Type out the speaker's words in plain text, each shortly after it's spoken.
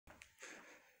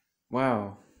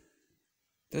Wow,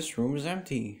 this room is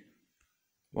empty.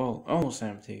 Well, almost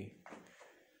empty.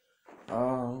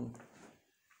 Um,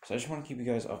 so I just want to keep you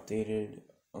guys updated.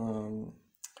 Um,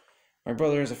 my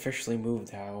brother has officially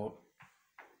moved out.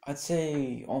 I'd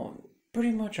say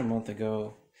pretty much a month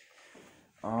ago.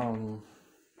 Um,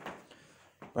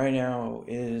 right now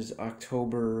is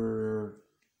October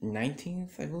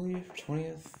 19th, I believe,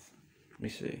 20th. Let me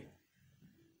see.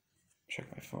 Check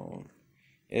my phone.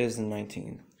 It is the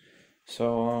 19th.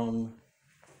 So,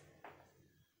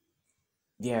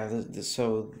 yeah,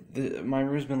 my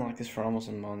room's been like this for almost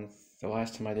a month. The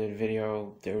last time I did a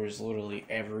video, there was literally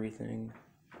everything.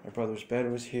 My brother's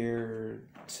bed was here,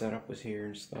 setup was here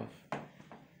and stuff. But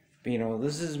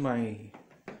this is my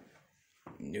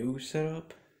new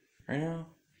setup right now.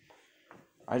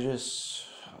 I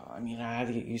had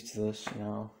to get used to this.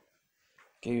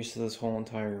 Get used to this whole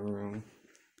entire room.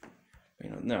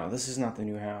 No, this is not the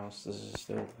new house. This is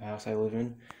still the house I live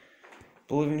in.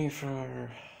 Been living here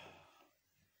for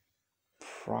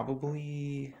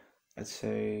probably, I'd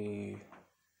say,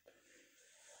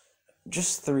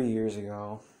 just 3 years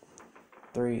ago.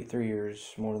 Three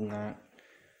years, more than that.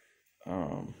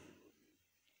 Um,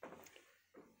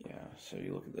 yeah, so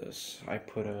you look at this. I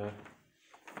don't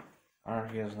know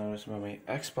if you guys noticed, but my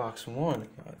Xbox One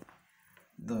got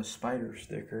the spider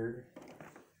sticker,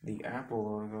 the Apple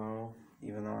logo,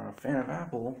 even though I'm a fan of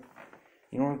Apple.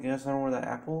 You guys know where the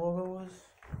Apple logo was?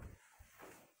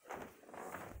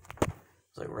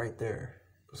 It's like right there.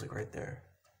 It was like right there.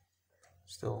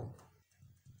 Still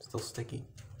sticky.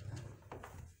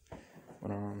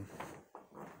 But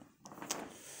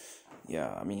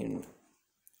yeah,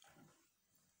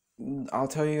 I'll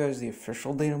tell you guys the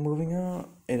official date I'm moving out.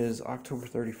 It is October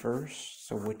 31st,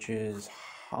 so which is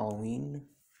Halloween.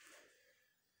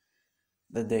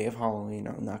 The day of Halloween,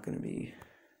 I'm not going to be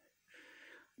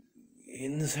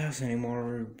in this house anymore.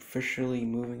 We're officially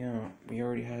moving out. We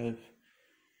already have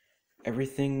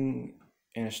everything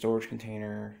in a storage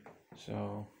container,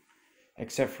 so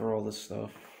except for all this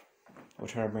stuff, we'll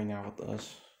try to bring that with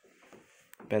us.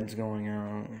 Bed's going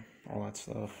out, all that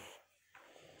stuff.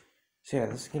 So yeah,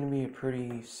 this is gonna be a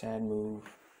pretty sad move.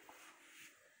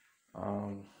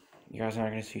 You guys are not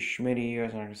gonna see Schmitty, you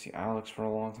guys are not gonna see Alex for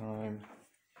a long time.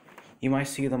 You might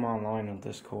see them online on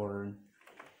Discord,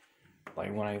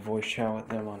 like when I voice chat with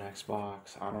them on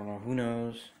Xbox. I don't know, who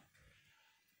knows?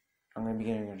 I'm gonna be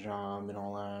getting a job and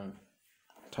all that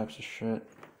types of shit.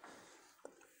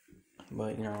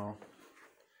 But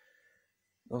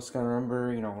let's gotta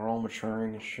remember, we're all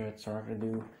maturing and shit, so we're not gonna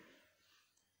do.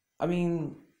 I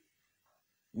mean,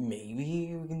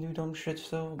 maybe we can do dumb shit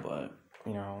still, but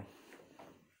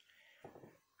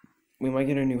we might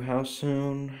get a new house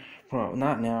soon.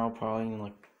 Not now, probably in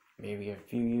like maybe a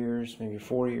few years, maybe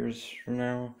 4 years from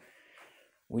now.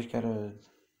 We just gotta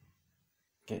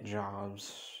get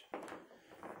jobs,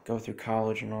 go through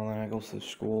college and all that, go through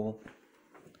school.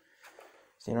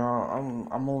 So,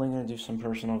 I'm only gonna do some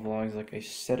personal vlogs like I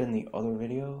said in the other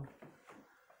video.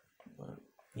 But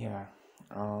yeah,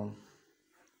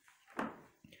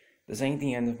 this ain't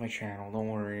the end of my channel, don't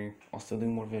worry. I'll still do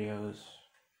more videos.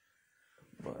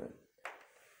 But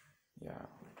yeah,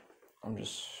 I'm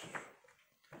just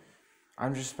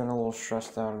been a little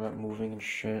stressed out about moving and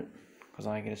shit. Cause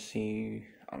I get to see,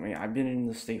 I've been in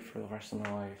the state for the rest of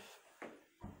my life.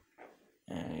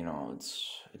 And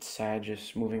it's sad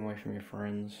just moving away from your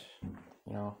friends.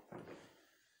 I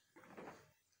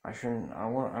don't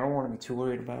want to be too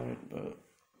worried about it, but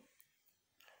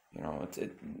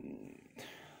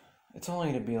it's only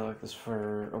gonna be like this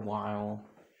for a while.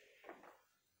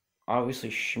 Obviously,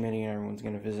 Schmitty and everyone's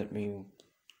gonna visit me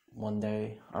one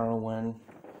day. I don't know when.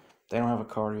 They don't have a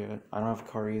car yet. I don't have a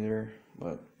car either,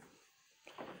 but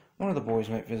one of the boys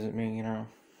might visit me.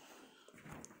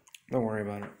 Don't worry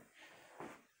about it.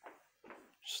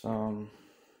 Just I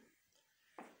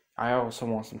also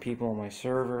want some people on my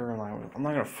server, and I'm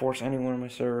not gonna force anyone on my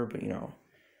server, but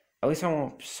at least I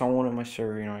want someone on my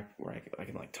server, where I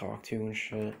can like talk to and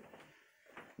shit.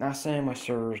 Not saying my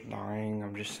server's dying.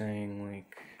 I'm just saying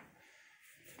like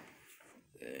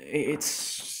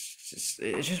it's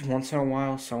just once in a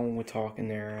while someone would talk in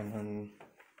there, and then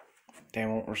they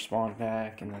won't respond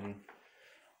back, and then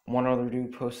one other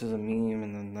dude posts a meme,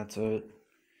 and then that's it.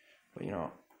 But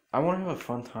I want to have a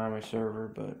fun time on my server,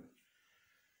 but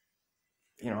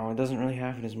it doesn't really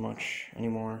happen as much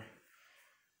anymore.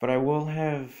 But I will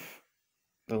have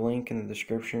the link in the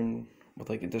description with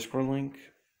like a Discord link,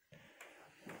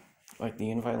 like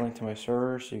the invite link to my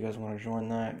server. So you guys want to join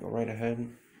that, go right ahead.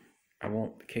 I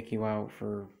won't kick you out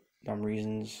for dumb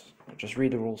reasons. Just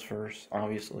read the rules first,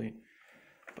 obviously.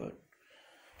 But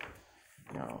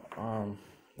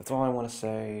that's all I want to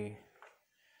say.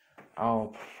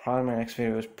 My next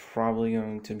video is probably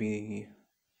going to be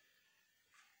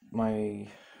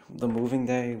the moving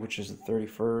day, which is the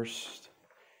 31st.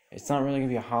 It's not really gonna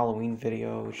be a Halloween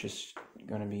video. It's just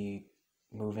gonna be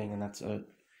moving, and that's it.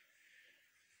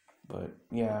 But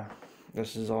yeah,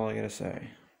 this is all I gotta say.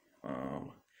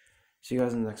 See you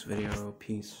guys in the next video.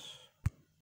 Peace.